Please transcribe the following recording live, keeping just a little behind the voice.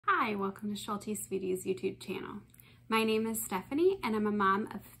Hi, welcome to Schulte Sweeties YouTube channel. My name is Stephanie and I'm a mom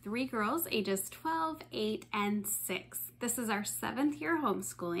of 3 girls ages 12, 8, and 6. This is our 7th year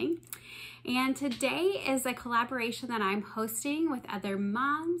homeschooling, and today is a collaboration that I'm hosting with other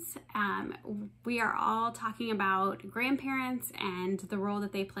moms. We are all talking about grandparents and the role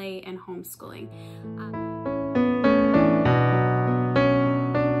that they play in homeschooling.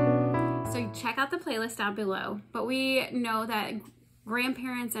 So check out the playlist down below, but we know that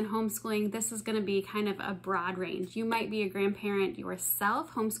grandparents and homeschooling, this is going to be kind of a broad range. You might be a grandparent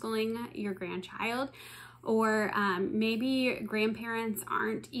yourself, homeschooling your grandchild, or maybe grandparents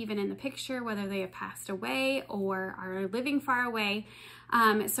aren't even in the picture, whether they have passed away or are living far away.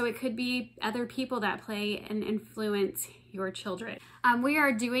 So it could be other people that play and influence your children. We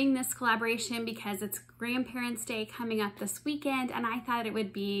are doing this collaboration because it's Grandparents' Day coming up this weekend, and I thought it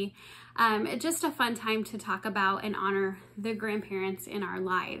would be just a fun time to talk about and honor the grandparents in our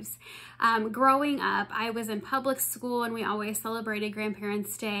lives. Growing up, I was in public school and we always celebrated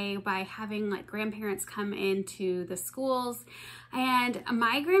Grandparents' Day by having like grandparents come into the schools, and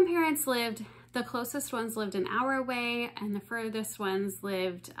my grandparents lived, the closest ones lived an hour away and the furthest ones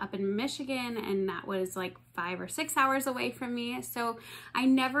lived up in Michigan, and that was like 5 or 6 hours away from me. So I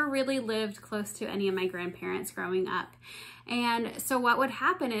never really lived close to any of my grandparents growing up. And so what would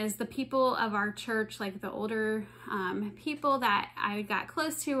happen is the people of our church, like the older people that I got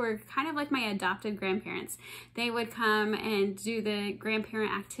close to, were kind of like my adopted grandparents. They would come and do the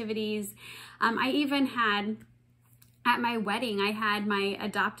grandparent activities. I even had, at my wedding, I had my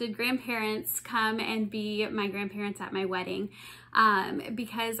adopted grandparents come and be my grandparents at my wedding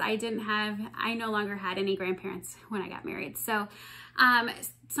because I no longer had any grandparents when I got married. So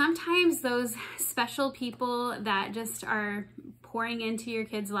sometimes those special people that just are pouring into your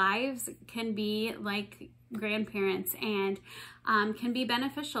kids' lives can be like grandparents and can be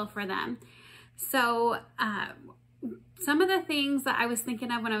beneficial for them. So some of the things that I was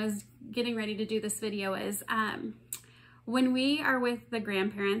thinking of when I was getting ready to do this video is when we are with the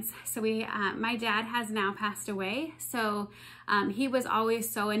grandparents, so my dad has now passed away, so he was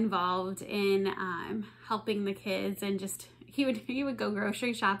always so involved in helping the kids, and just he would go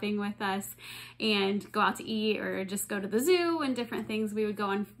grocery shopping with us and go out to eat or just go to the zoo and different things. We would go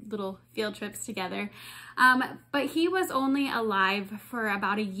on little field trips together. But he was only alive for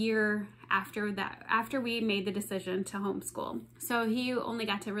about a year after we made the decision to homeschool. So he only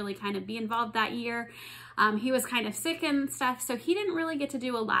got to really kind of be involved that year. He was kind of sick and stuff, so he didn't really get to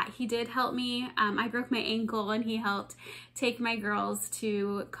do a lot. He did help me. I broke my ankle and he helped take my girls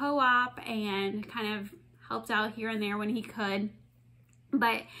to co-op and kind of helped out here and there when he could.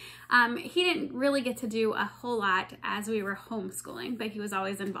 But he didn't really get to do a whole lot as we were homeschooling, but he was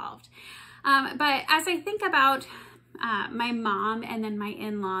always involved. But as I think about my mom and then my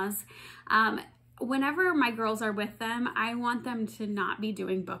in-laws, whenever my girls are with them, I want them to not be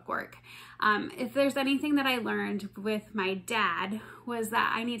doing book work. If there's anything that I learned with my dad, was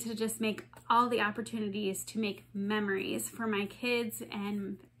that I need to just make all the opportunities to make memories for my kids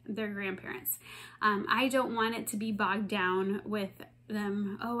and their grandparents. I don't want it to be bogged down with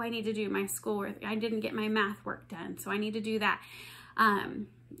them, oh, I need to do my schoolwork. I didn't get my math work done, so I need to do that.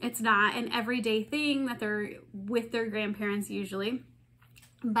 It's not an everyday thing that they're with their grandparents usually,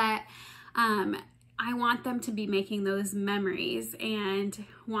 but I want them to be making those memories and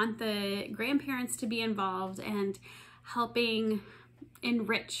want the grandparents to be involved and helping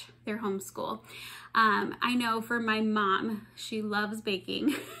enrich their homeschool. I know for my mom, she loves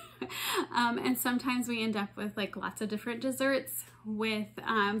baking. And sometimes we end up with like lots of different desserts with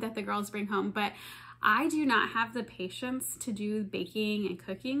that the girls bring home, but I do not have the patience to do baking and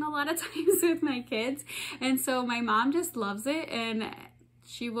cooking a lot of times with my kids. And so my mom just loves it, and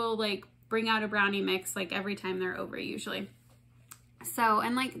she will like bring out a brownie mix like every time they're over usually. So,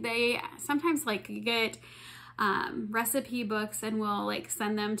 and like they sometimes like get recipe books, and we'll like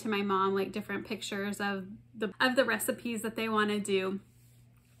send them to my mom, like different pictures of the recipes that they want to do.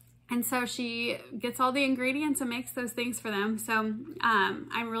 And so she gets all the ingredients and makes those things for them. So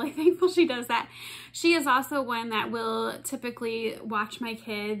I'm really thankful she does that. She is also one that will typically watch my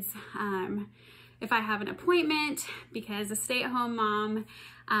kids if I have an appointment, because a stay-at-home mom,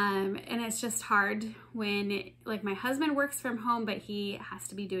 and it's just hard when like my husband works from home, but he has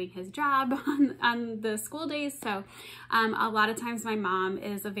to be doing his job on the school days. So a lot of times my mom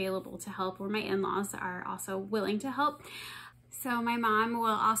is available to help, or my in-laws are also willing to help. So my mom will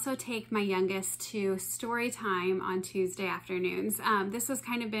also take my youngest to story time on Tuesday afternoons. This has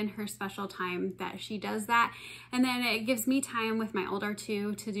kind of been her special time that she does that. And then it gives me time with my older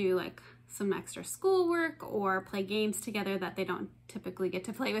two to do like some extra schoolwork or play games together that they don't typically get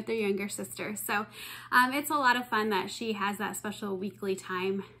to play with their younger sister. So it's a lot of fun that she has that special weekly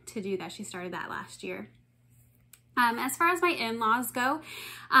time to do that. She started that last year. As far as my in-laws go,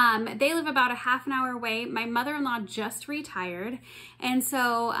 they live about a half an hour away. My mother-in-law just retired, and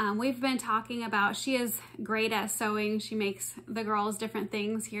so we've been talking about, she is great at sewing. She makes the girls different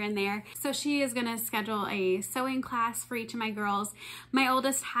things here and there. So she is gonna schedule a sewing class for each of my girls. My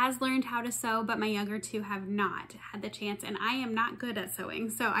oldest has learned how to sew, but my younger two have not had the chance, and I am not good at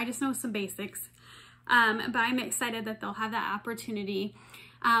sewing, so I just know some basics. But I'm excited that they'll have that opportunity.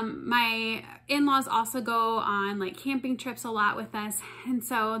 My in-laws also go on like camping trips a lot with us, and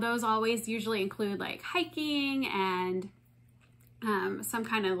so those always usually include like hiking and some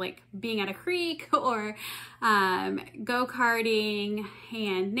kind of like being at a creek or go-karting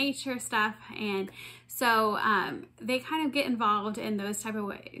and nature stuff. And so they kind of get involved in those type of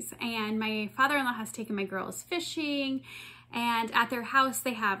ways. And my father-in-law has taken my girls fishing, and at their house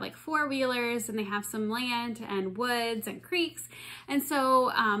they have like four-wheelers, and they have some land and woods and creeks, and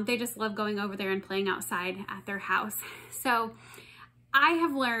so they just love going over there and playing outside at their house. So I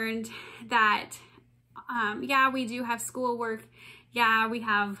have learned that yeah, we do have schoolwork, yeah, we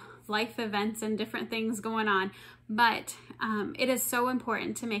have life events and different things going on, but it is so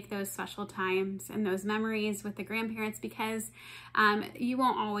important to make those special times and those memories with the grandparents, because you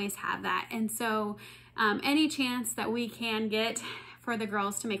won't always have that. And so any chance that we can get for the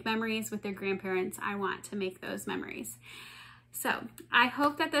girls to make memories with their grandparents, I want to make those memories. So I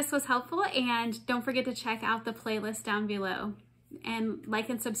hope that this was helpful, and don't forget to check out the playlist down below and like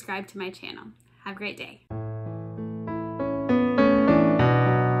and subscribe to my channel. Have a great day.